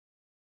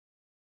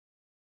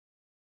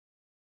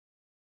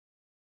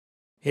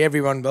Hey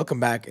everyone, welcome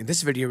back. In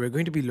this video, we're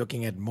going to be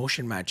looking at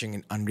motion matching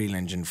in Unreal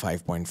Engine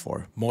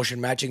 5.4. Motion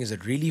matching is a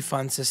really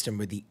fun system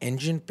where the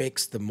engine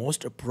picks the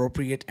most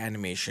appropriate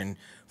animation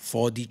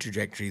for the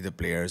trajectory the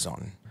player is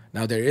on.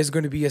 Now, there is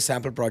going to be a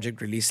sample project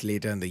released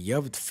later in the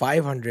year with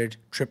 500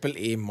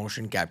 AAA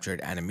motion captured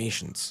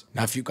animations.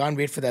 Now, if you can't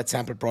wait for that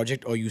sample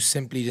project or you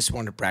simply just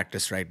want to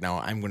practice right now,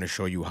 I'm going to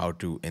show you how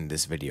to in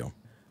this video.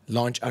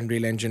 Launch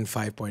Unreal Engine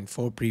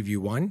 5.4 Preview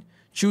 1.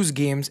 Choose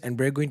games, and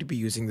we're going to be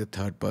using the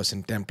third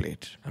person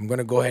template. I'm going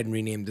to go ahead and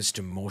rename this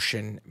to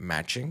motion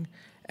matching,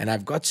 and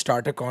I've got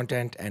starter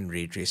content and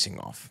ray tracing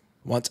off.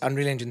 Once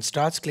Unreal Engine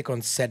starts, click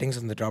on settings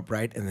on the top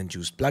right and then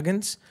choose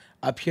plugins.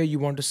 Up here, you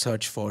want to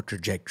search for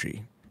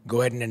trajectory.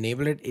 Go ahead and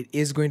enable it. It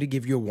is going to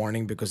give you a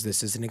warning because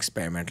this is an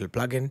experimental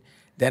plugin.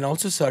 Then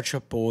also search for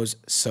pose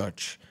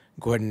search.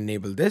 Go ahead and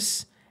enable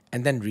this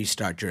and then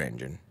restart your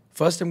engine.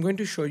 First, I'm going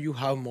to show you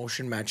how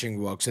motion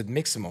matching works with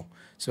Mixamo.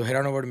 So head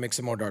on over to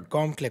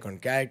mixamo.com, click on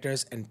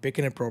characters, and pick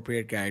an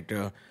appropriate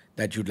character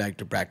that you'd like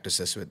to practice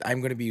this with. I'm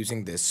going to be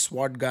using this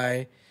SWAT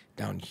guy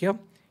down here.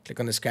 Click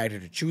on this character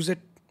to choose it.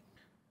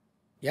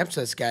 Yep,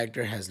 so this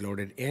character has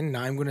loaded in.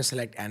 Now I'm going to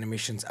select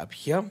animations up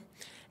here,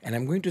 and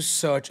I'm going to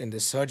search in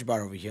the search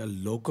bar over here,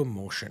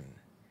 locomotion.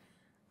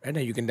 Right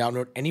now, you can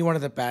download any one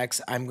of the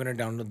packs. I'm going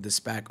to download this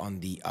pack on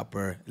the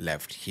upper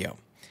left here.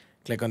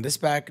 Click on this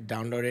pack,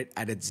 download it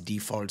at its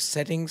default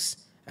settings,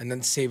 and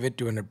then save it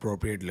to an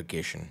appropriate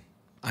location.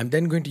 I'm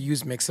then going to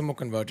use Mixamo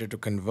Converter to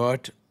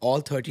convert all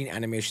 13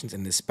 animations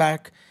in this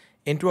pack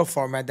into a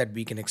format that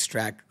we can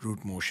extract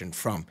root motion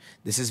from.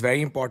 This is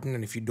very important,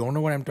 and if you don't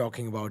know what I'm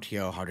talking about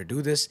here, how to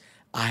do this,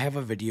 I have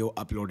a video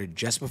uploaded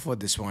just before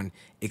this one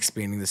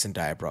explaining this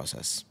entire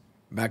process.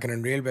 Back in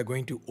Unreal, we're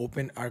going to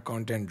open our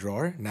content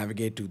drawer,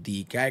 navigate to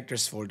the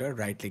characters folder,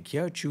 right click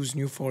here, choose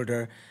new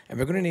folder, and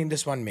we're going to name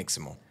this one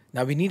Mixamo.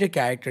 Now we need a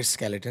character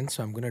skeleton,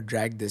 so I'm going to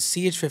drag this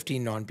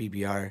ch15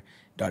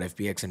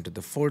 non-ppr.fpx into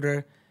the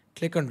folder,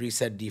 click on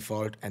reset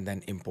default, and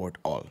then import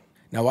all.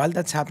 Now while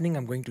that's happening,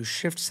 I'm going to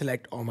shift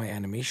select all my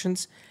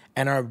animations,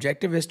 and our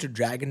objective is to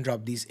drag and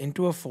drop these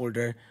into a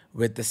folder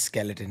with the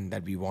skeleton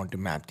that we want to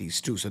map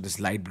these to. So this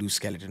light blue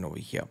skeleton over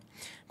here.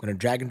 I'm going to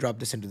drag and drop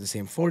this into the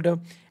same folder,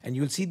 and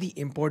you'll see the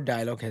import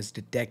dialog has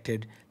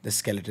detected the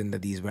skeleton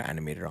that these were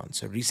animated on.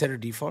 So reset to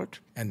default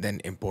and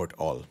then import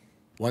all.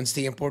 Once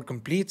the import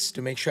completes,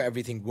 to make sure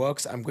everything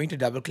works, I'm going to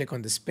double click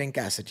on this pink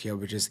asset here,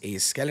 which is a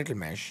skeletal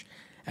mesh.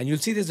 And you'll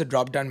see there's a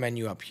drop down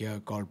menu up here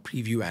called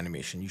preview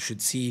animation. You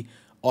should see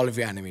all of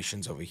your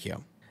animations over here.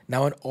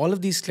 Now in all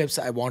of these clips,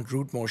 I want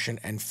root motion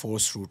and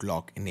force root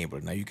lock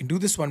enabled. Now you can do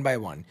this one by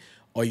one,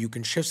 or you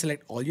can shift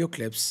select all your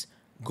clips,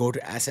 go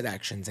to asset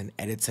actions and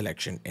edit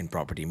selection in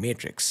property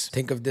matrix.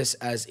 Think of this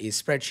as a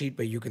spreadsheet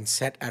where you can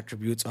set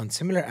attributes on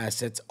similar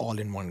assets all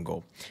in one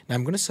go. Now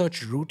I'm going to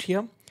search root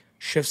here.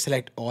 Shift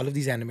select all of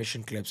these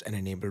animation clips and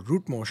enable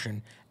root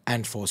motion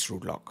and force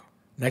root lock.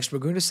 Next, we're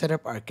going to set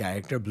up our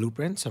character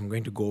blueprint. So I'm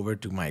going to go over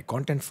to my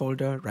content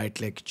folder, right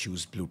click,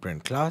 choose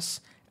blueprint class,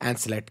 and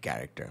select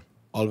character.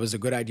 Always a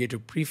good idea to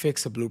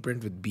prefix a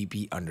blueprint with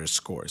BP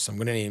underscore. So I'm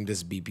going to name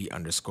this BP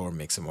underscore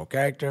Mixamo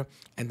character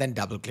and then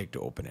double click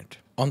to open it.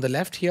 On the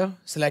left here,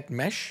 select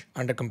mesh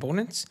under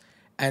components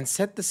and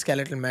set the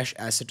skeletal mesh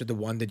asset to the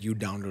one that you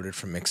downloaded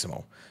from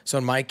Mixamo. So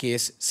in my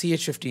case,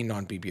 ch15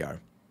 non-ppr.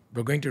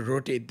 We're going to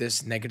rotate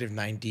this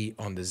 -90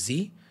 on the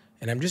Z,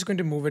 and I'm just going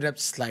to move it up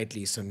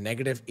slightly, so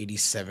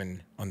 -87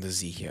 on the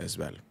Z here as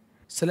well.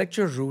 Select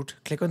your root,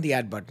 click on the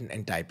add button,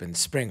 and type in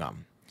spring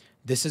arm.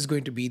 This is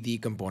going to be the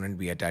component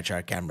we attach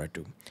our camera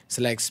to.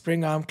 Select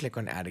spring arm, click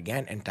on add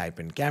again, and type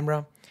in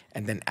camera,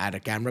 and then add a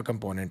camera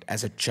component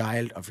as a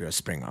child of your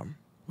spring arm.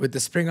 With the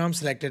spring arm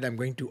selected, I'm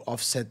going to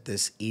offset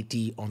this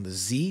 80 on the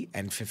Z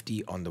and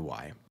 50 on the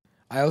Y.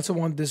 I also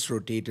want this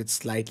rotated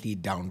slightly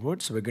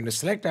downward, so we're going to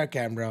select our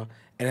camera,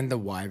 and in the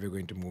Y, we're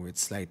going to move it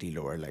slightly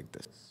lower like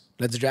this.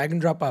 Let's drag and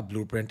drop our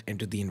blueprint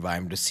into the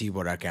environment to see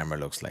what our camera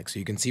looks like. So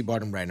you can see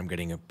bottom right, I'm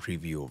getting a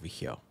preview over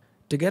here.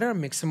 To get our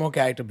Mixamo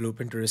character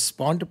blueprint to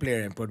respond to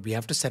player input, we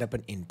have to set up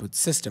an input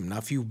system. Now,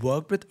 if you've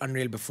worked with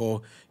Unreal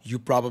before, you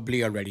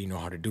probably already know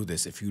how to do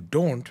this. If you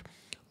don't,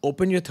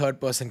 open your third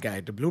person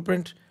character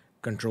blueprint,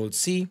 Control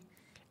C,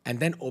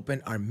 and then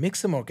open our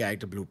Mixamo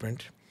character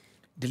blueprint.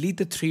 Delete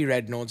the 3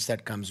 red nodes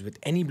that comes with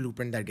any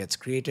blueprint that gets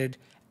created,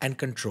 and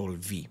Control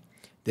V.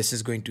 This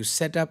is going to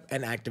set up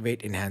and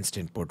activate enhanced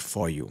input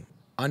for you.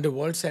 Under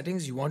world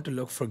settings, you want to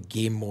look for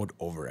game mode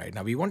override.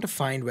 Now we want to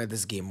find where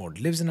this game mode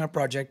lives in our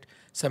project.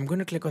 So I'm going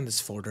to click on this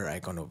folder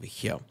icon over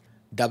here.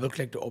 Double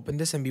click to open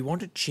this, and we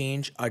want to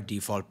change our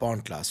default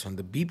pawn class from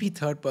the BP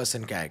third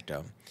person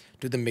character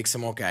to the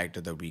Mixamo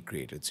character that we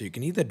created. So you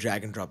can either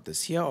drag and drop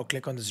this here or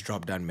click on this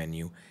drop down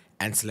menu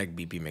and select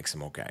BP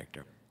Mixamo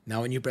character.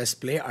 Now when you press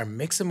play, our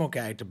Mixamo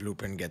character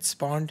blueprint gets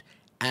spawned,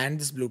 and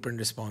this blueprint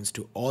responds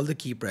to all the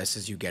key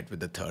presses you get with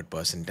the third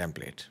person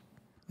template.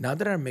 Now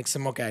that our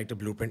Mixamo character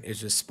blueprint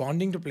is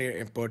responding to player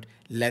input,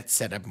 let's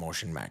set up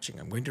motion matching.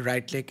 I'm going to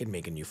right click and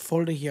make a new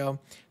folder here,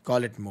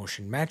 call it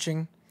motion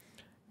matching.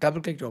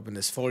 Double click to open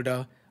this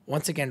folder.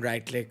 Once again,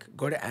 right click,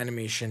 go to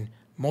animation,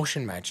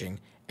 motion matching,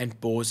 and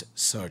pose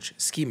search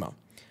schema.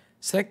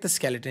 Select the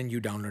skeleton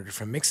you downloaded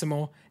from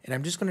Mixamo, and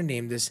I'm just going to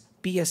name this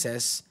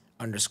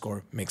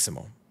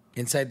PSS_Mixamo.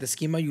 Inside the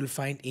schema, you'll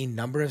find a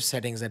number of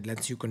settings that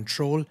lets you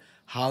control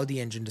how the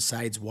engine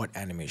decides what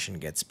animation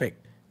gets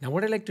picked. Now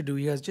what I like to do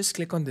here is just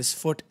click on this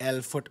foot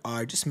L, foot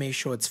R, just make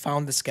sure it's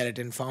found the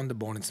skeleton, found the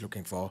bone it's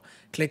looking for,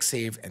 click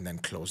save, and then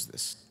close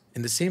this.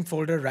 In the same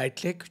folder, right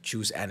click,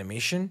 choose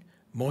animation,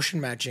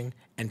 motion matching,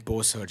 and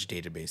pose search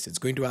database. It's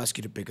going to ask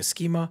you to pick a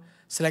schema,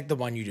 select the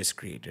one you just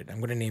created. I'm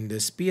going to name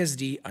this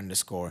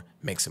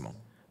PSD_Mixamo.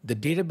 The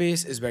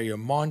database is where your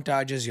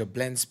montages, your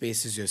blend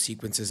spaces, your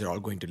sequences are all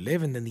going to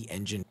live, and then the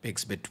engine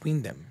picks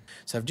between them.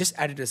 So I've just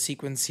added a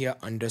sequence here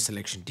under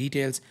selection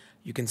details.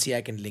 You can see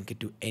I can link it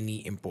to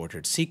any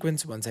imported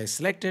sequence. Once I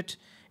select it,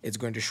 it's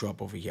going to show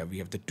up over here. We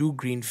have the 2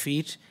 green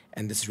feet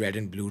and this red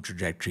and blue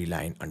trajectory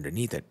line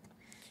underneath it.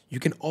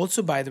 You can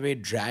also, by the way,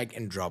 drag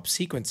and drop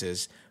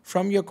sequences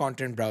from your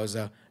content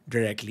browser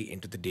directly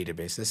into the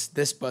database.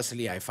 This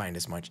personally I find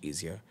is much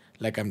easier,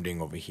 like I'm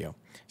doing over here.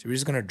 So we're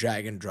just going to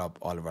drag and drop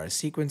all of our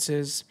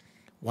sequences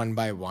one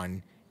by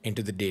one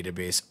into the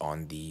database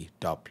on the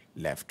top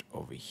left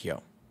over here.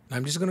 Now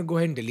I'm just going to go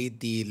ahead and delete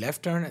the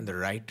left turn and the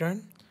right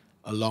turn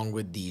along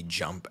with the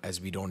jump,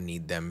 as we don't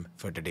need them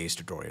for today's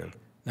tutorial.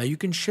 Now you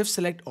can shift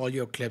select all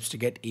your clips to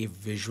get a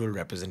visual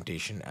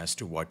representation as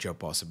to what your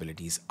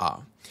possibilities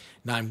are.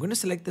 Now I'm going to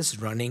select this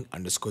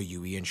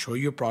running_UE and show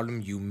you a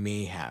problem you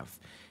may have.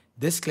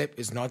 This clip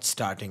is not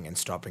starting and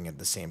stopping at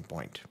the same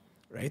point,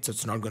 right? So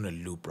it's not going to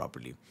loop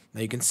properly.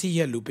 Now you can see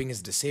here looping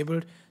is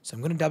disabled. So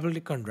I'm going to double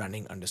click on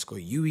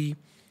running_UE,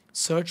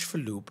 search for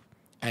loop,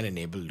 and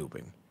enable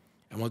looping.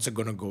 I'm also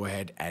going to go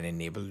ahead and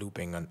enable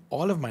looping on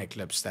all of my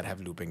clips that have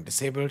looping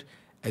disabled,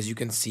 as you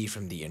can see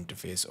from the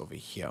interface over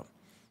here.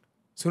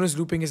 As soon as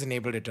looping is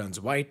enabled, it turns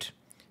white.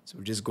 So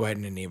we'll just go ahead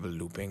and enable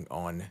looping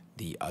on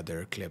the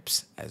other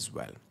clips as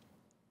well.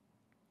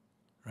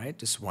 Right,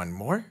 just one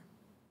more.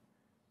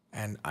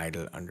 And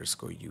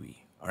idle_UE.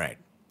 All right.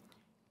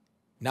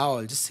 Now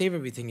I'll just save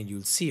everything and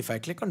you'll see if I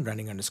click on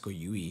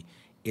running_UE,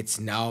 it's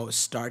now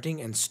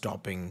starting and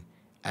stopping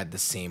at the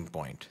same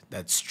point.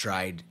 That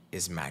stride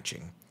is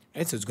matching.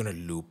 Right, so it's going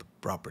to loop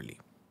properly.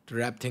 To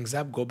wrap things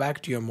up, go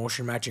back to your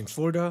motion matching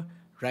folder,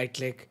 right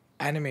click,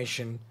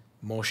 animation,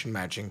 motion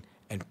matching,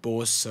 and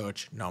pose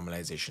search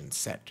normalization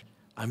set.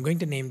 I'm going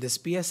to name this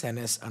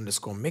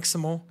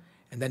PSNS_Mixamo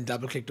and then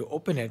double click to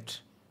open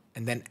it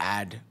and then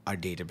add our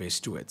database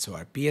to it. So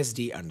our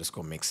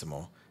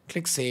PSD_Mixamo,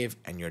 click save,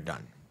 and you're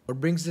done. What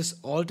brings this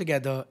all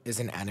together is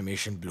an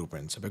animation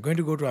blueprint. So we're going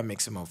to go to our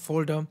Mixamo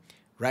folder,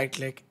 right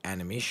click,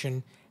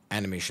 animation,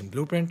 animation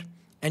blueprint,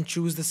 and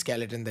choose the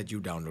skeleton that you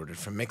downloaded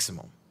from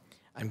Mixamo.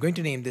 I'm going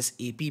to name this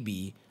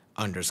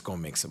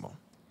APB_Mixamo.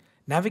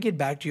 Navigate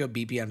back to your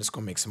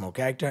BP_Mixamo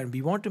character, and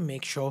we want to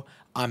make sure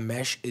our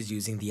mesh is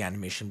using the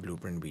animation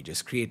blueprint we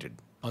just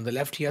created. On the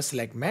left here,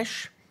 select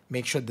mesh,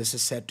 make sure this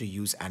is set to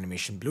use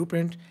animation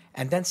blueprint,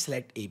 and then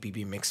select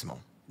APB_Mixamo.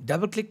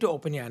 Double click to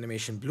open your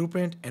animation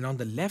blueprint, and on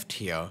the left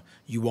here,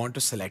 you want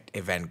to select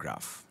event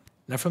graph.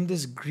 Now from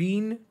this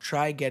green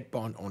try get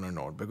pawn owner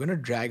node, we're going to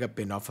drag a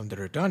pin off from the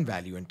return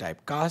value and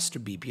type cast to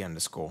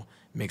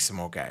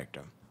BP_Mixamo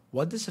character.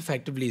 What this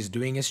effectively is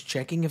doing is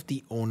checking if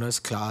the owner's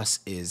class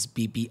is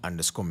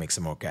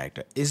BP_Mixamo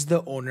character. Is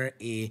the owner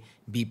a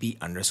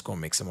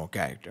BP_Mixamo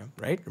character,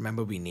 right?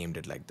 Remember, we named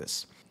it like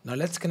this. Now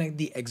let's connect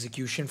the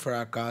execution for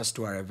our cast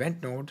to our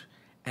event node.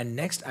 And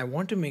next, I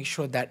want to make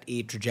sure that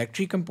a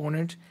trajectory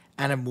component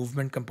and a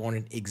movement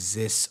component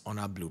exists on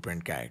our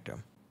blueprint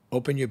character.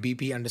 Open your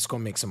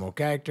BP_Mixamo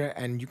character,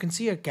 and you can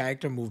see a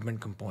character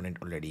movement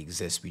component already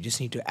exists. We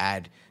just need to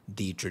add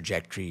the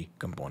trajectory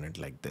component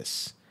like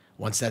this.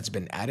 Once that's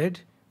been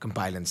added,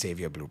 compile and save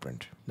your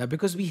blueprint. Now,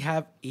 because we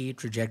have a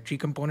trajectory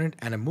component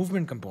and a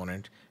movement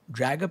component,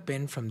 drag a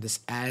pin from this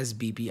as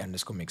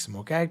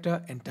BP_Mixamo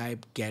character and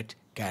type get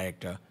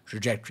character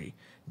trajectory.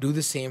 Do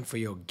the same for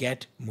your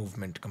get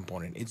movement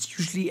component. It's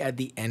usually at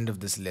the end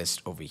of this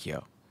list over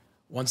here.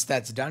 Once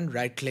that's done,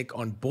 right click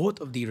on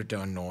both of the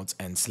return nodes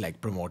and select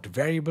promote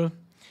variable.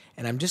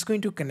 And I'm just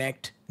going to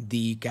connect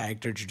the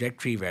character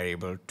trajectory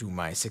variable to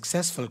my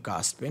successful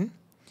cast pin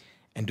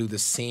and do the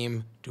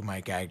same to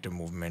my character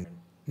movement.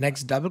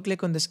 Next, double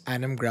click on this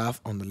anim graph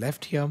on the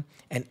left here,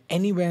 and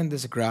anywhere in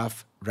this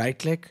graph, right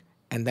click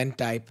and then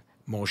type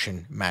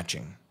motion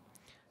matching.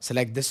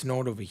 Select this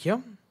node over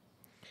here,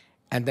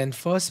 and then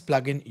first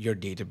plug in your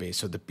database,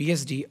 so the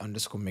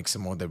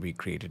PSD_Mixamo that we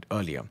created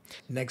earlier.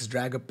 Next,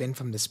 drag a pin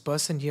from this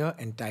person here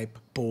and type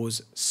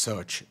pose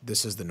search.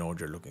 This is the node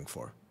you're looking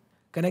for.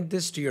 Connect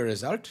this to your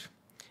result,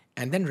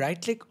 and then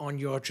right click on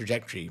your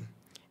trajectory,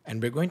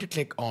 and we're going to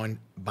click on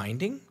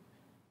binding,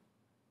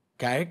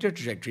 character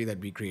trajectory that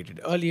we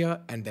created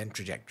earlier, and then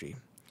trajectory.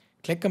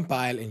 Click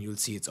compile and you'll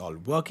see it's all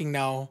working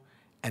now.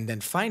 And then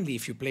finally,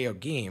 if you play your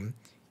game,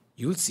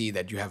 you'll see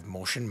that you have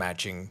motion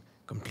matching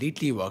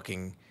completely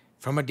working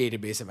from a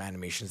database of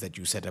animations that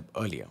you set up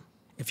earlier.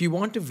 If you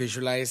want to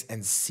visualize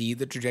and see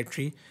the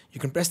trajectory,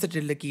 you can press the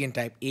tilde key and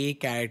type a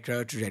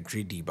character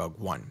trajectory debug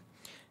 1.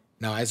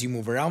 Now, as you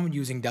move around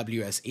using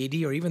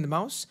WSAD or even the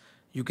mouse,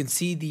 you can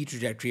see the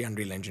trajectory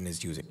Unreal Engine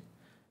is using.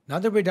 Now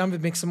that we're done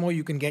with Mixamo,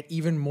 you can get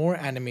even more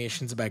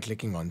animations by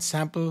clicking on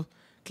Sample,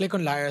 click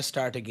on Lyra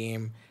Start a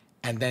Game,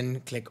 and then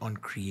click on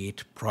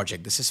Create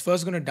Project. This is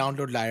first going to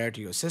download Lyra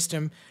to your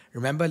system.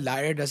 Remember,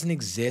 Lyra doesn't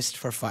exist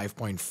for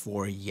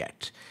 5.4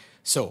 yet.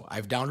 So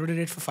I've downloaded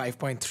it for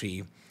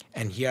 5.3,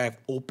 and here I've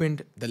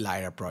opened the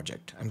Lyra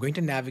project. I'm going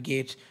to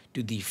navigate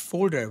to the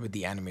folder with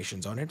the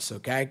animations on it. So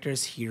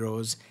characters,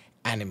 heroes,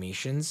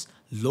 animations,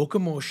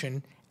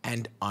 locomotion,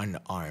 and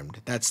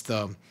unarmed. That's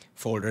the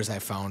folders I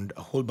found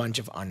a whole bunch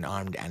of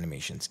unarmed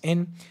animations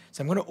in.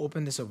 So I'm going to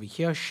open this over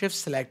here, shift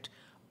select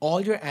all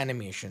your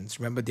animations.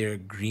 Remember, they're a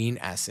green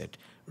asset.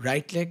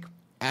 Right click,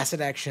 asset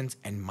actions,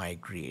 and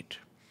migrate.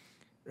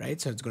 Right?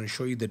 So it's going to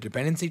show you the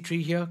dependency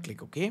tree here.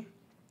 Click OK.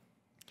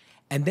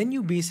 And then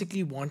you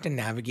basically want to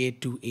navigate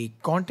to a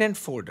content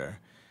folder,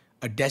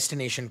 a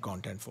destination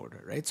content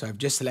folder, right? So I've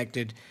just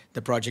selected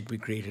the project we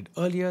created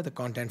earlier, the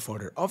content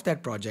folder of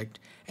that project.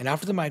 And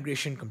after the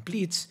migration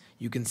completes,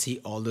 you can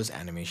see all those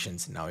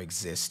animations now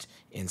exist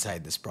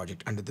inside this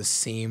project under the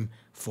same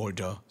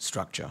folder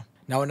structure.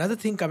 Now, another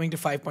thing coming to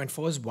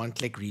 5.4 is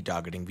one-click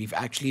retargeting. We've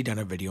actually done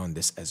a video on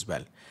this as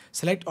well.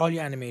 Select all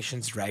your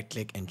animations,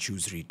 right-click, and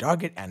choose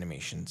retarget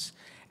animations.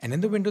 And in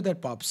the window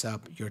that pops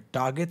up, your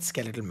target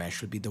skeletal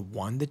mesh will be the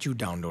one that you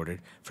downloaded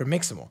from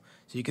Mixamo.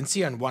 So you can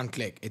see on one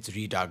click, it's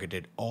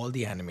retargeted all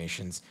the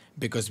animations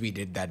because we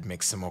did that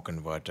Mixamo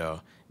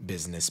Converter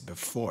business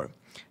before.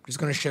 I'm just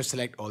going to shift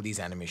select all these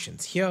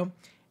animations here,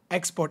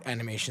 export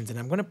animations, and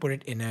I'm going to put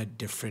it in a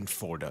different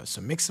folder.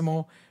 So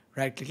Mixamo,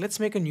 right click, let's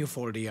make a new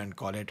folder here and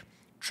call it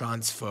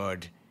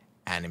transferred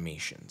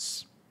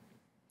animations.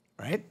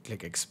 All right,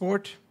 click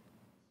export,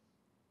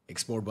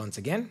 export once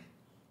again.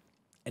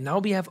 And now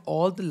we have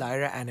all the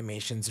Lyra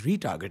animations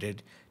retargeted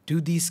to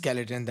the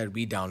skeleton that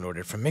we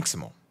downloaded from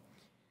Mixamo.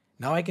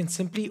 Now I can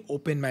simply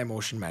open my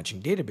motion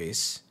matching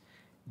database,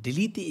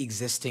 delete the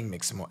existing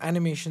Mixamo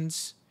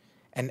animations,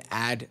 and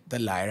add the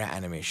Lyra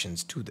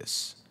animations to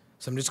this.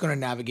 So I'm just going to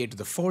navigate to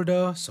the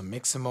folder, so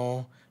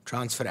Mixamo,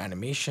 transfer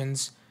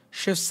animations,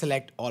 shift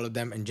select all of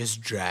them and just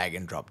drag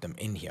and drop them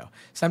in here.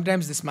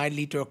 Sometimes this might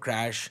lead to a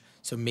crash,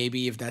 so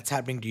maybe if that's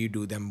happening to you,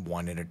 do them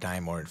one at a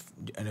time or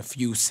in a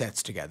few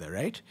sets together,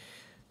 right?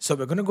 So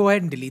we're going to go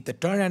ahead and delete the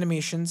turn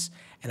animations,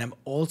 and I'm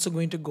also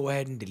going to go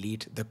ahead and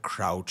delete the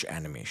crouch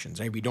animations,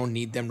 right? We don't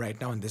need them right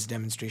now in this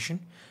demonstration.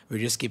 We're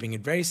just keeping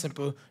it very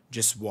simple,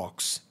 just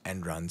walks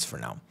and runs for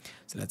now.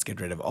 So let's get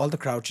rid of all the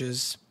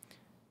crouches,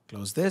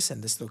 close this,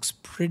 and this looks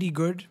pretty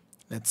good.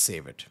 Let's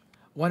save it.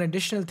 One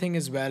additional thing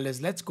as well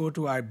is let's go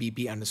to our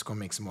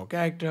BP_Mixamo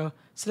character,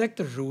 select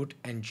the root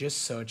and just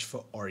search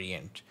for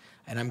Orient.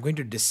 And I'm going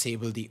to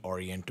disable the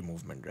Orient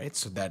movement, right?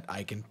 So that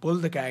I can pull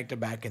the character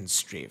back and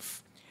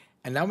strafe.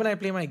 And now when I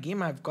play my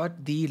game, I've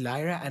got the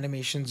Lyra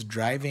animations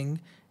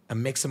driving a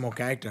Mixamo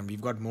character. And we've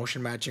got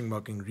motion matching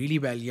working really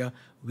well here.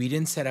 We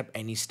didn't set up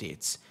any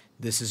states.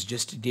 This is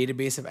just a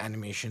database of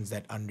animations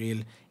that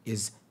Unreal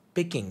is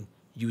picking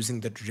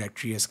using the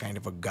trajectory as kind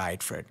of a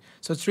guide for it.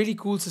 So it's really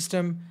cool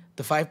system.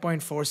 The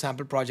 5.4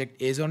 sample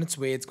project is on its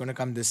way. It's going to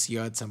come this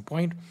year at some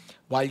point.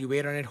 While you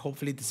wait on it,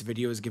 hopefully this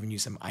video has given you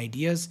some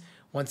ideas.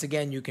 Once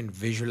again, you can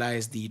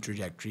visualize the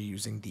trajectory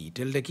using the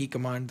tilde key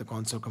command, the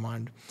console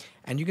command.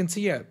 And you can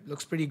see here,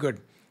 looks pretty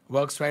good.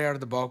 Works right out of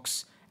the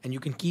box. And you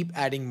can keep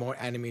adding more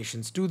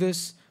animations to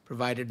this,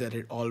 provided that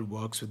it all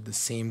works with the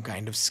same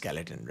kind of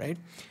skeleton, right?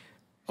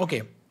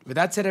 Okay, with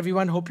that said,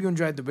 everyone, hope you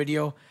enjoyed the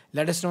video.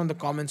 Let us know in the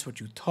comments what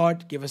you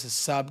thought. Give us a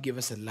sub, give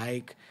us a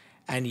like.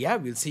 And yeah,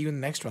 we'll see you in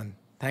the next one.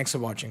 Thanks for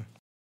watching.